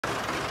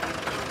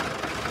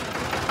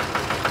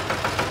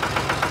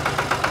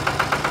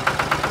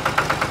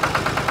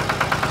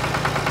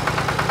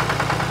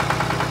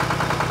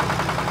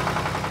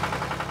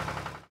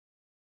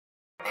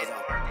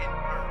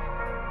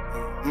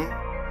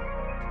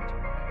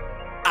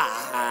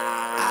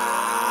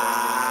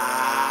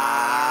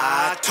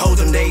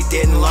told them they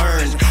didn't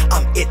learn.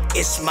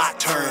 It's my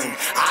turn.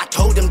 I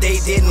told them they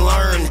didn't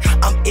learn.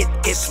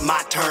 It's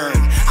my turn.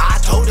 I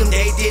told them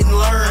they didn't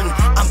learn.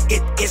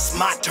 It's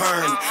my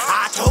turn.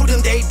 I told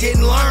them they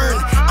didn't learn.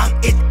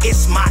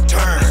 It's my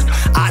turn.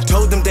 I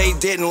told them they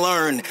didn't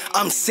learn.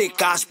 I'm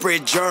sick, I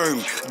spread germ.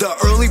 The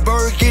early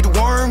bird get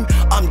worm.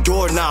 I'm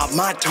doorknob,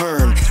 my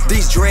turn.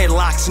 These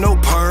dreadlocks, no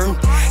perm.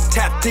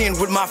 Tapped in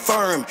with my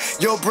firm.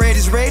 Your bread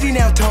is ready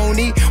now,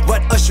 Tony.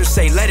 What Usher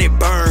say, let it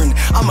burn.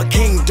 I'm a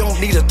king, don't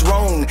need a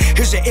throne.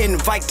 Here's your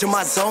invite to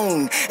my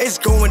zone. It's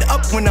going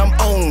up when I'm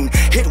on.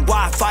 Hit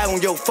Wi-Fi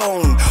on your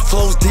phone.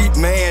 Flows deep,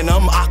 man,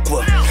 I'm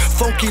aqua.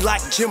 Funky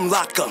like Jim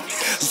Locker.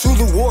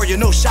 Zulu warrior,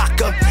 no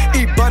shaka.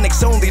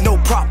 Ebonics only, no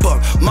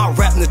proper. My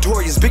rap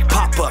notorious, Big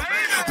Papa.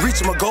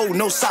 Reach my goal,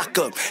 no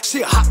soccer.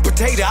 She a hot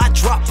potato, I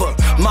drop her.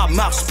 My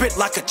mouth spit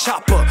like a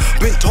chopper.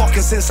 Been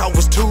talking since I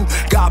was 2.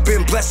 God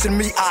been blessing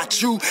me, I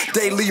chew.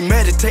 Daily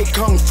meditate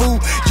kung fu.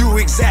 You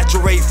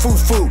exaggerate,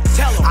 foo-foo.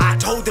 Tell them. I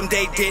told them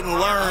they didn't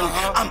learn.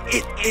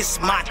 It's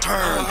my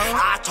turn.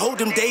 I told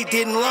them they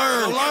didn't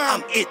learn.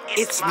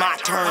 It's my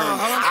turn.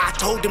 I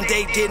told them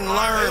they didn't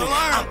learn.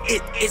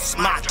 It's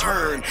my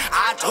turn.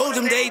 I told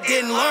them they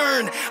didn't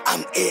learn.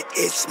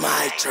 It's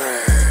my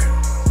turn.